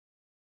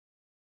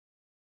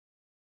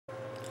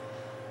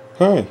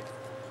Hi,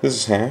 this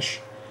is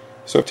Hash.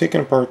 So I've taken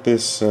apart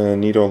this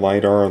Neato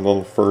LIDAR a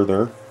little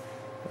further.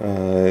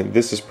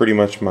 This is pretty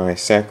much my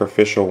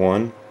sacrificial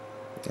one.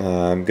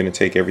 I'm going to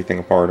take everything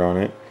apart on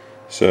it.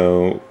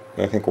 So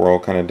I think we're all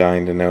kind of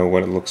dying to know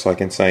what it looks like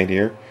inside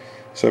here.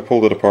 So I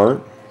pulled it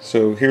apart.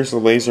 So here's the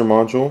laser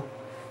module.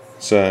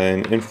 It's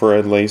an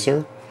infrared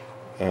laser.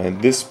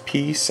 This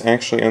piece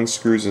actually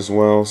unscrews as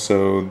well,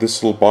 so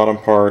this little bottom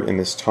part and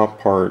this top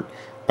part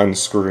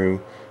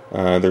unscrew.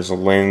 There's a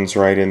lens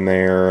right in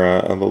there,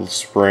 a little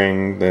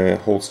spring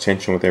that holds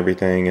tension with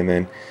everything, and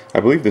then I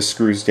believe this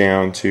screws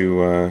down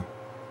to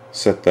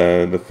set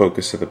the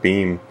focus of the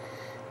beam.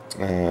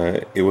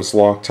 It was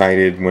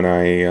Loctited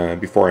when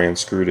before I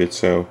unscrewed it,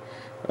 so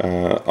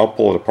I'll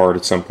pull it apart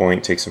at some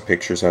point, take some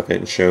pictures of it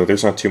and show.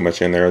 There's not too much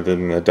in there other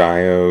than a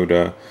diode,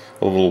 a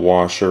little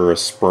washer, a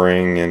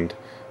spring, and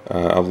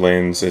a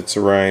lens. It's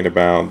right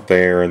about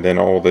there, and then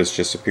all this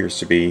just appears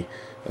to be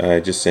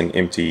just an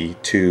empty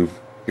tube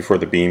before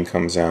the beam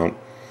comes out.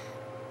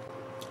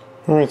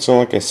 Alright, so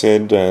like I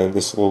said,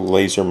 this little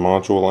laser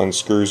module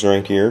unscrews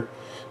right here,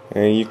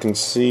 and you can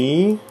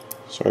see,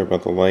 sorry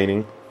about the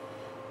lighting,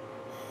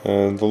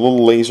 the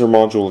little laser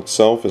module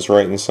itself is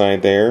right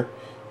inside there.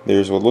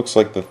 There's what looks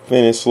like the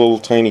thinnest little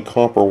tiny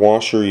copper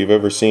washer you've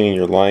ever seen in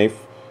your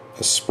life,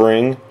 a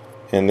spring,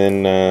 and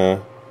then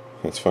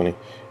that's funny,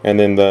 and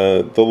then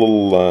the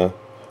little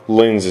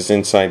lens is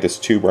inside this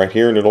tube right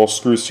here, and it all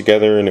screws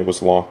together, and it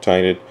was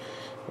Loctited.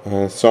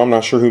 So I'm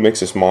not sure who makes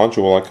this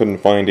module. I couldn't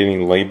find any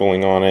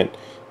labeling on it.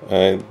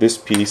 This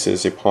piece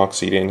is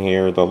epoxied in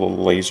here, the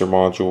little laser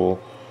module.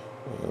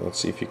 Let's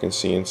see if you can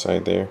see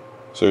inside there.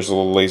 So there's a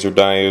little laser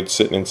diode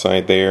sitting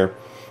inside there.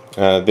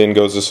 Then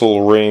goes this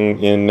little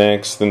ring in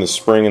next, then the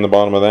spring in the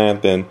bottom of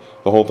that, then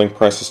the whole thing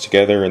presses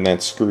together and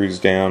that screws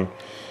down.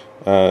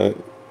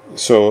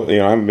 So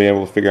I haven't been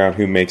able to figure out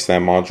who makes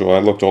that module. I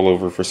looked all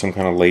over for some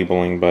kind of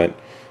labeling, but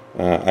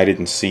I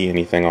didn't see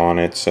anything on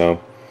it. So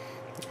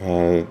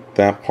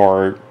that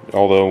part,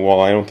 although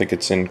while I don't think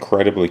it's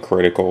incredibly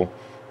critical,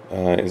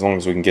 as long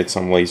as we can get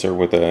some laser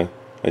with a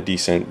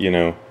decent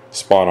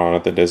spot on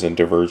it that doesn't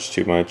diverge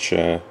too much,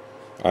 I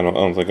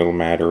don't think it'll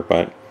matter.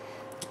 But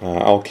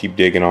I'll keep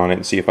digging on it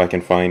and see if I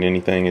can find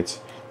anything. A lot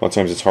of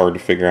times it's hard to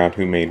figure out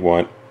who made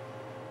what.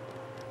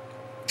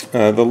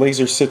 The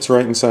laser sits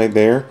right inside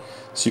there,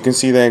 so you can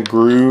see that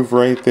groove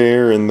right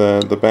there in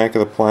the back of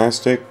the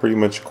plastic pretty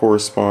much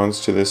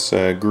corresponds to this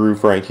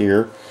groove right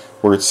here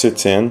where it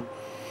sits in.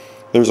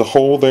 There's a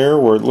hole there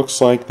where it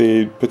looks like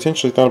they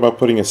potentially thought about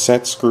putting a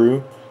set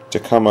screw to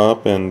come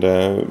up and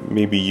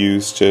maybe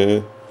use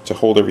to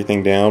hold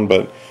everything down,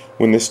 but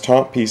when this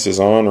top piece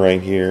is on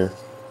right here,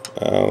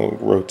 I'll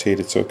rotate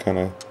it so it kind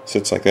of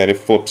sits like that. It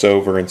flips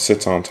over and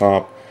sits on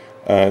top.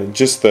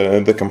 Just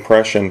the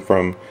compression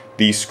from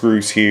these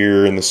screws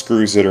here and the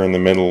screws that are in the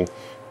middle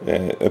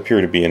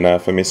appear to be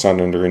enough. I mean, it's not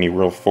under any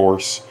real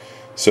force,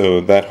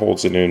 so that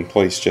holds it in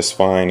place just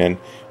fine. And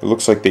it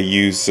looks like they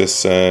use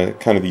this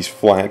kind of these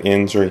flat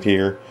ends right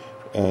here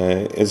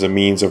as a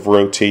means of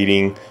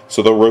rotating.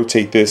 So they'll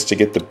rotate this to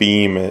get the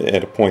beam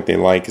at a point they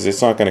like, because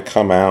it's not going to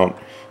come out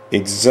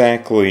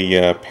exactly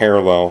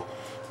parallel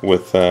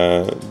with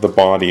the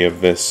body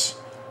of this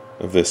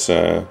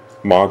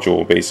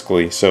module,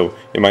 basically. So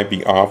it might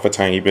be off a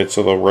tiny bit,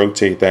 so they'll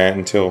rotate that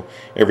until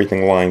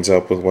everything lines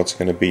up with what's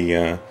going to be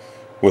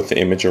with the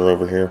imager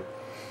over here.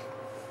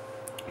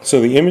 So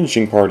the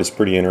imaging part is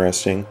pretty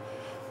interesting.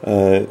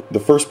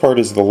 The first part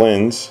is the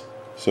lens,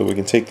 so we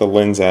can take the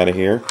lens out of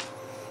here.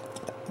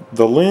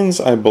 The lens,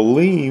 I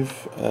believe,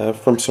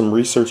 from some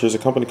researchers, a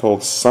company called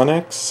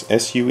Sunex,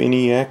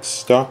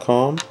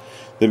 SUNEX.com,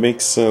 that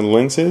makes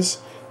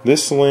lenses.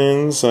 This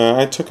lens,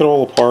 I took it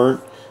all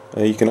apart.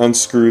 You can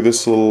unscrew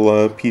this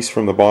little piece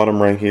from the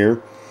bottom right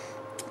here.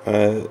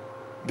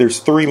 There's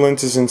 3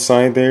 lenses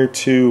inside there,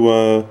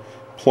 2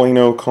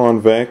 plano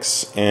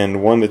convex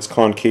and one that's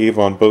concave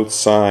on both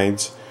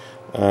sides.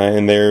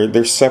 And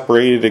they're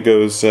separated. It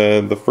goes,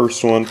 the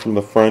first one from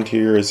the front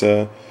here is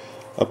a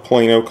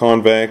plano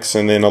convex,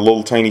 and then a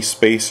little tiny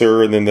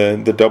spacer, and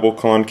then the double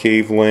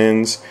concave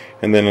lens,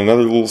 and then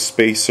another little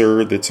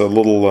spacer that's a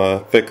little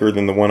thicker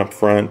than the one up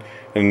front,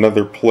 and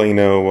another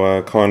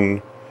plano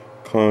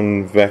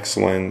convex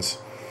lens,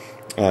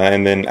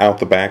 and then out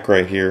the back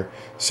right here.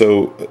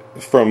 So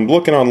from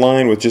looking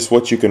online with just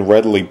what you can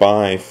readily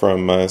buy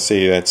from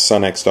say that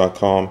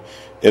Sunex.com,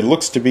 it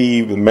looks to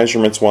be,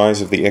 measurements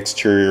wise, of the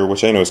exterior,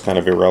 which I know is kind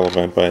of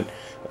irrelevant, but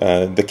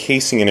the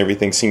casing and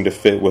everything seem to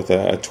fit with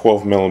a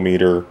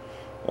 12mm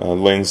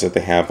lens that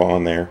they have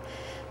on there.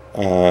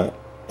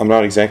 I'm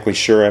not exactly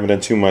sure. I haven't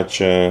done too much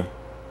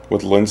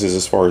with lenses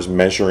as far as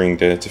measuring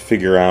to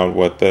figure out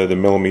what the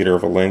millimeter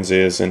of a lens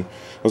is, and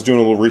I was doing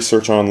a little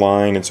research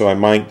online, and so I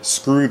might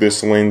screw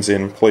this lens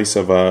in place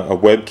of a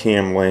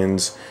webcam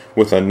lens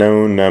with a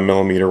known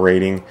millimeter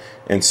rating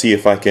and see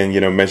if I can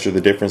measure the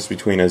difference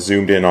between a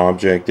zoomed in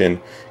object and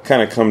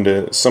kind of come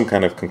to some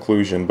kind of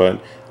conclusion. But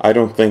I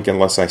don't think,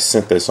 unless I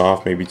sent this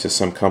off maybe to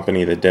some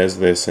company that does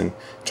this and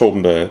told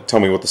them to tell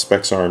me what the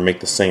specs are and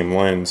make the same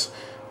lens,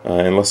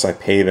 unless I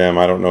pay them,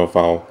 I don't know if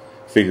I'll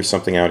figure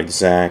something out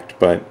exact,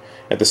 but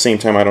at the same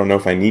time I don't know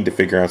if I need to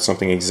figure out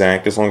something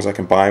exact. As long as I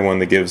can buy one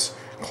that gives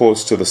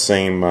close to the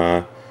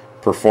same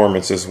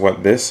performance as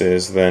what this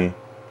is, then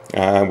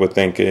I would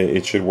think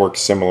it should work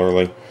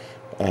similarly.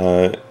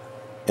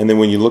 And then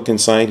when you look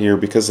inside here,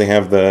 because they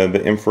have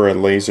the infrared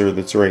laser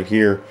that's right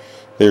here,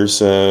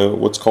 there's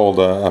what's called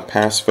a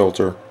pass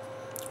filter,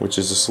 which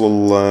is this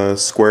little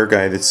square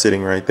guy that's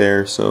sitting right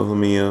there. So let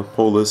me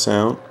pull this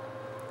out,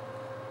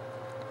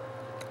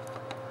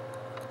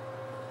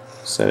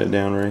 set it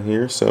down right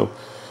here. So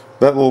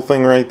that little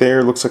thing right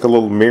there looks like a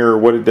little mirror.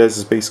 What it does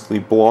is basically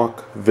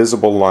block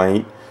visible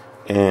light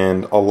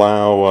and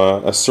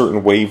allow a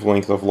certain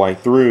wavelength of light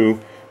through,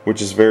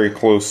 which is very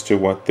close to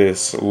what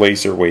this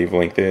laser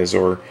wavelength is,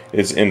 or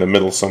is in the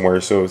middle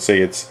somewhere. So say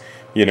it's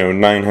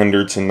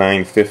 900 to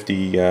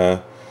 950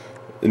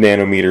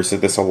 nanometers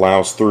that this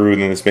allows through,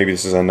 and then maybe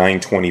this is a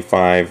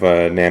 925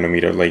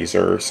 nanometer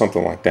laser or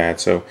something like that.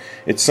 So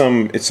it's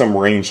some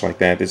range like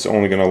that that's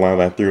only going to allow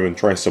that through and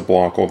tries to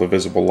block all the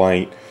visible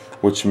light,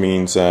 which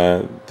means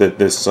that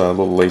this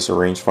little laser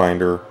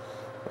rangefinder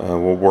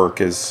will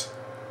work as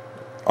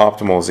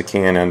optimal as it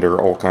can under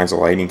all kinds of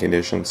lighting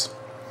conditions.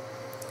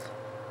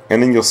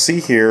 And then you'll see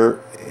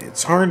here,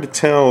 it's hard to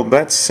tell,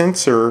 that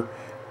sensor,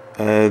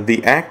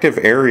 the active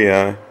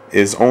area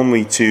is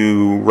only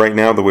to, right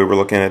now the way we're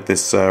looking at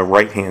this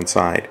right hand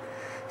side.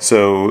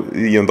 So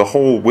the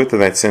whole width of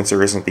that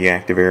sensor isn't the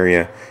active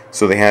area.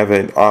 So they have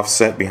it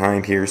offset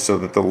behind here so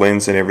that the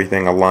lens and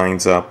everything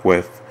aligns up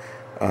with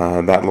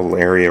that little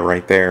area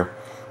right there.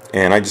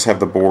 And I just have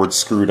the board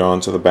screwed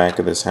onto the back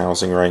of this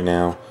housing right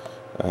now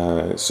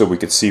so we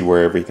could see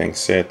where everything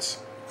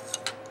sits.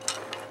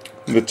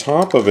 The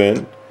top of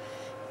it,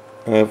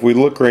 if we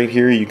look right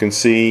here, you can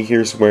see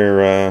here's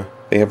where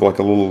they have like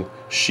a little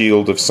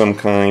shield of some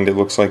kind. It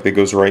looks like that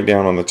goes right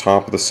down on the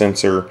top of the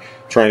sensor,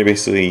 trying to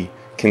basically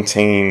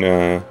contain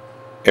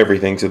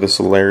everything to this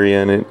little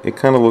area. And it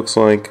kind of looks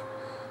like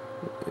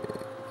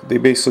they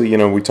basically,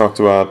 we talked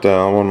about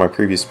on one of my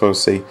previous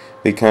posts,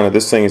 they kind of,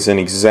 this thing is an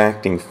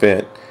exacting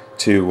fit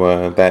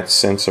to that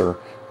sensor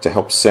to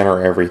help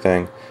center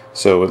everything.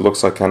 So it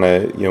looks like kind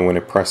of, when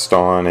it pressed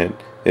on,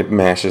 it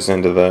mashes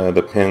into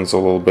the pins a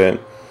little bit.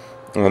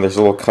 There's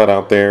a little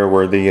cutout there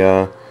where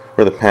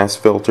the pass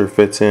filter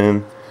fits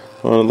in.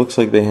 Well, it looks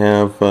like they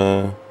have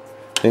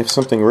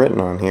something written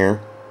on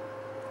here.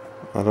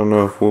 I don't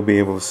know if we'll be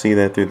able to see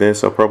that through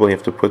this. I'll probably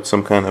have to put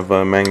some kind of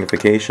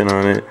magnification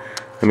on it.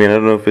 I mean, I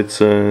don't know if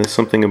it's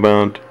something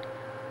about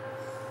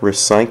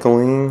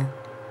recycling.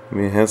 I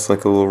mean, it has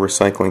like a little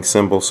recycling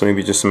symbol, so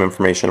maybe just some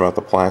information about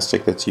the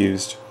plastic that's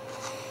used.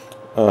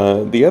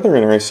 The other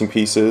interesting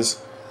piece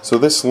is, so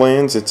this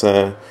lens, it's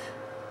a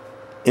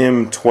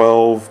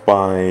M12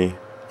 by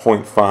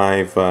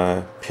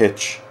 0.5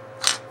 pitch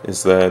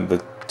is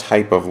the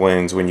type of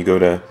lens. When you go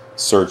to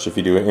search, if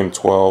you do an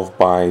M12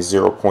 by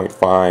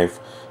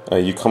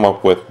 0.5, you come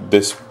up with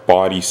this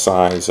body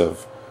size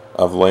of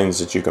lens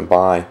that you can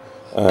buy.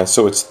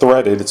 So it's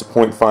threaded, it's a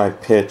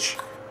 0.5 pitch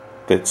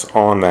that's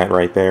on that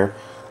right there.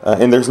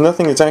 And there's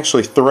nothing that's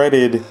actually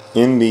threaded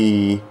in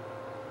the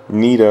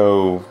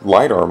Neato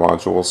LIDAR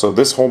module. So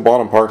this whole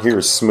bottom part here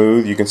is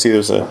smooth. You can see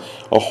there's a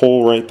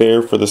hole right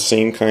there for the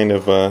same kind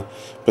of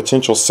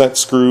potential set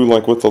screw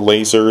like with the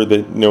laser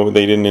that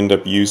they didn't end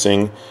up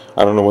using.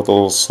 I don't know what the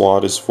little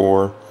slot is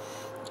for.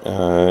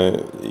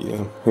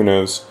 Who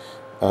knows.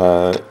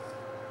 But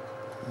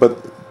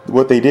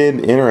what they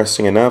did,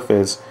 interesting enough,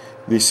 is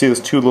you see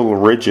those two little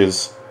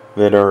ridges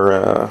that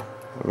are,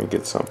 let me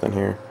get something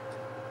here,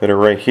 that are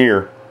right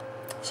here.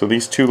 So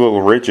these two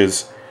little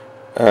ridges,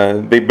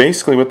 they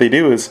basically, what they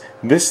do is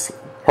this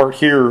part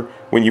here,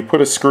 when you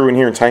put a screw in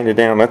here and tighten it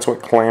down, that's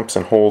what clamps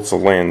and holds the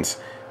lens.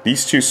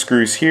 These two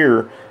screws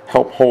here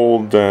help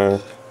hold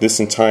this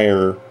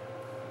entire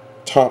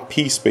top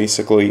piece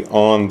basically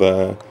on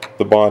the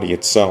body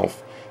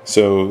itself.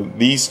 So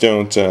these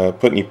don't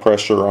put any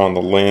pressure on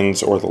the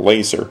lens or the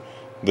laser.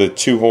 The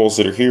two holes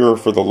that are here are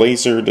for the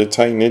laser to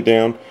tighten it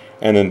down,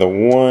 and then the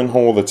one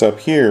hole that's up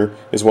here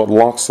is what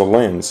locks the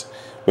lens.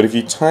 But if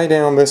you tie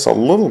down this a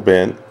little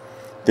bit,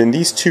 then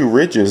these two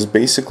ridges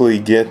basically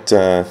get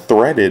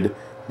threaded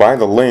by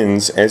the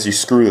lens as you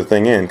screw the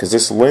thing in, because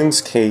this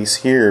lens case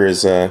here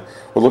is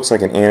what looks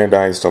like an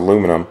anodized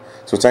aluminum.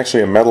 So it's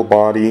actually a metal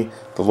body.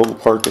 The little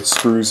part that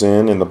screws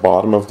in the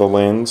bottom of the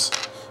lens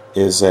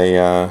is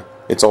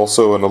it's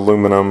also an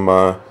aluminum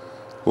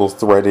little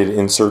threaded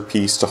insert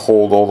piece to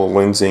hold all the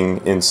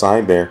lensing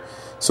inside there.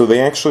 So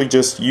they actually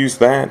just use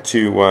that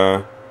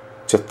to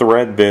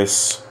thread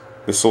this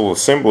little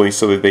assembly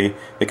so that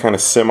they kind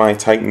of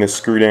semi-tighten this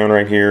screw down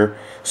right here,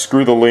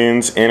 screw the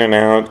lens in and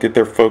out, get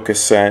their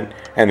focus set,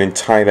 and then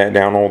tie that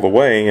down all the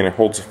way, and it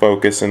holds the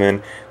focus. And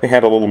then they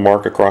had a little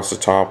mark across the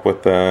top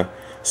with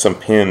some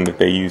pin that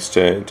they used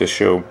to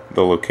show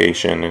the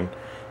location, and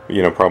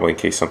probably in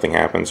case something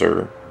happens,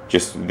 or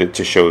just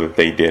to show that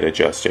they did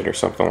adjust it or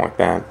something like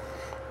that.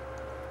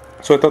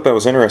 So I thought that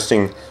was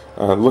interesting.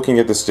 Looking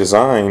at this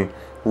design,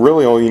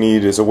 really all you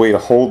need is a way to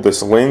hold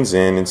this lens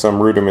in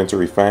some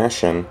rudimentary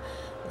fashion.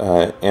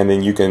 and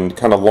then you can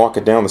kind of lock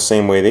it down the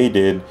same way they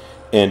did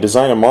and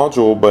design a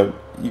module, but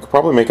you could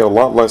probably make it a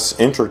lot less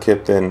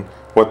intricate than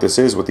what this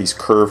is with these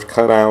curved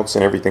cutouts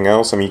and everything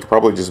else. I mean, you could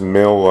probably just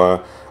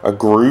mill a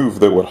groove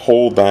that would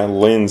hold that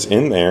lens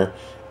in there,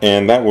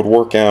 and that would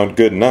work out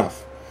good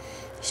enough.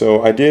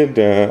 So I did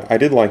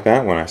like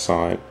that when I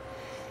saw it.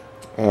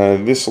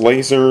 This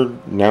laser,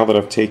 now that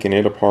I've taken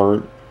it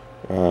apart,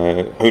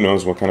 who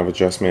knows what kind of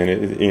adjustment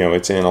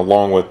it's in,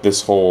 along with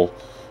this whole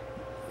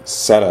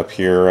setup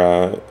here.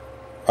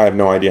 I have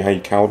no idea how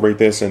you calibrate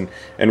this, and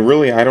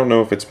really I don't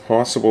know if it's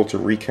possible to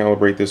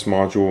recalibrate this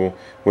module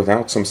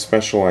without some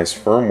specialized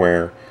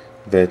firmware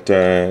that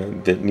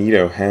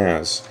Neato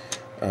has.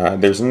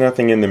 There's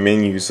nothing in the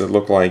menus that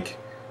look like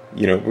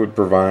would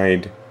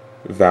provide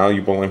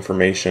valuable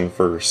information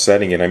for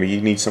setting it. I mean,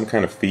 you need some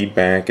kind of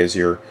feedback as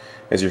you're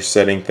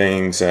setting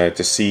things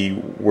to see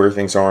where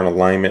things are in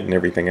alignment and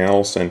everything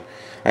else. And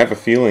I have a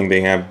feeling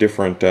they have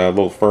different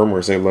little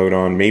firmwares they load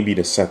on, maybe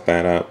to set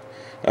that up,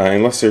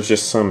 unless there's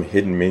just some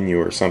hidden menu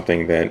or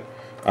something that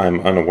I'm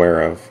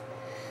unaware of.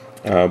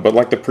 But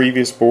like the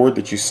previous board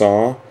that you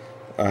saw,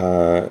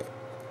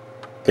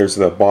 there's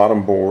the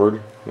bottom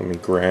board. Let me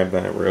grab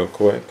that real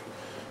quick.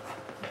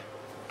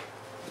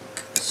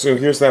 So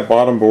here's that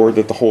bottom board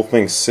that the whole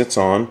thing sits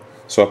on.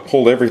 So I've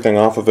pulled everything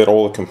off of it,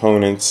 all the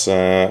components,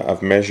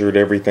 I've measured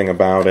everything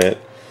about it.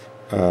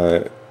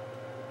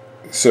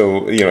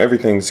 So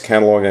everything's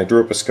cataloged, and I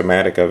drew up a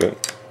schematic of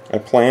it. I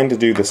plan to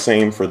do the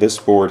same for this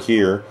board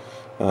here,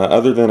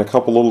 other than a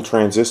couple little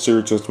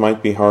transistors which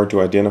might be hard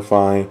to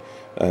identify,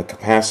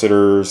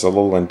 capacitors, a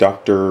little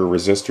inductor,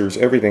 resistors,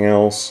 everything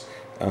else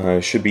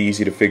should be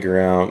easy to figure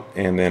out,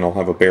 and then I'll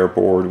have a bare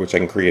board which I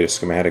can create a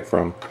schematic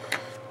from.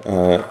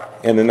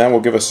 And then that will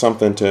give us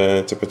something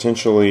to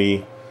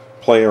potentially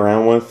play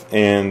around with,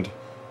 and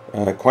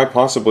quite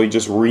possibly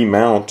just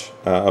remount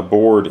a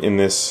board in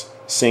this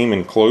same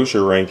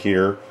enclosure right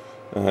here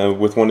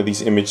with one of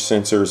these image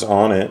sensors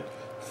on it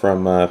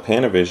from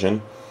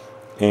Panavision,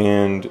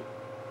 and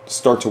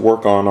start to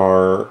work on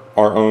our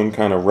own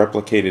kind of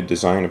replicated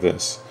design of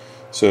this.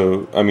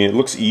 So I mean, it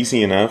looks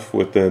easy enough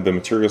with the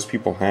materials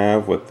people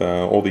have, with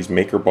all these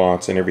maker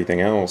bots and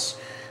everything else,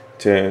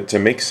 to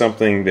make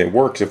something that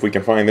works. If we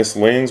can find this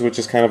lens, which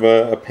is kind of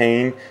a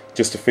pain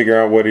just to figure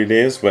out what it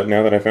is, but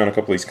now that I found a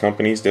couple of these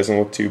companies, doesn't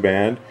look too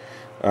bad.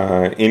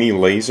 Any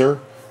laser,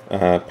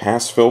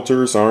 pass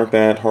filters aren't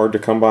that hard to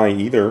come by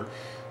either.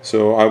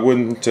 So I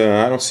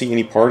don't see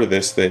any part of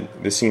this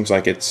that this seems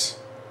like it's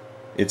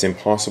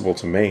impossible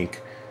to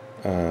make.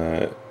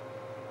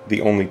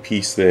 The only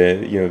piece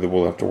that that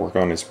we'll have to work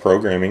on is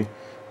programming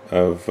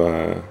of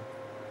the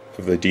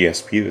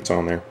DSP that's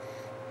on there.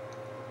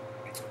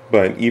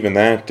 But even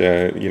that,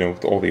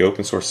 with all the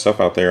open source stuff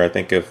out there, I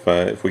think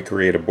if we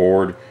create a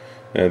board,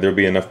 there'll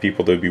be enough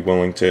people that would be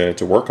willing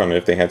to work on it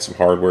if they had some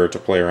hardware to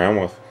play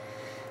around with.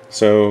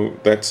 So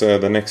that's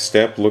the next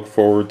step. Look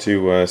forward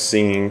to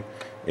seeing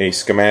a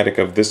schematic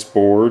of this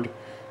board,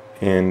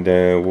 and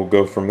we'll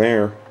go from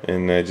there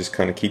and just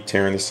kind of keep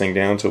tearing this thing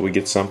down until we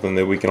get something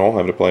that we can all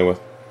have to play with.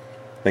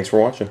 Thanks for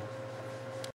watching.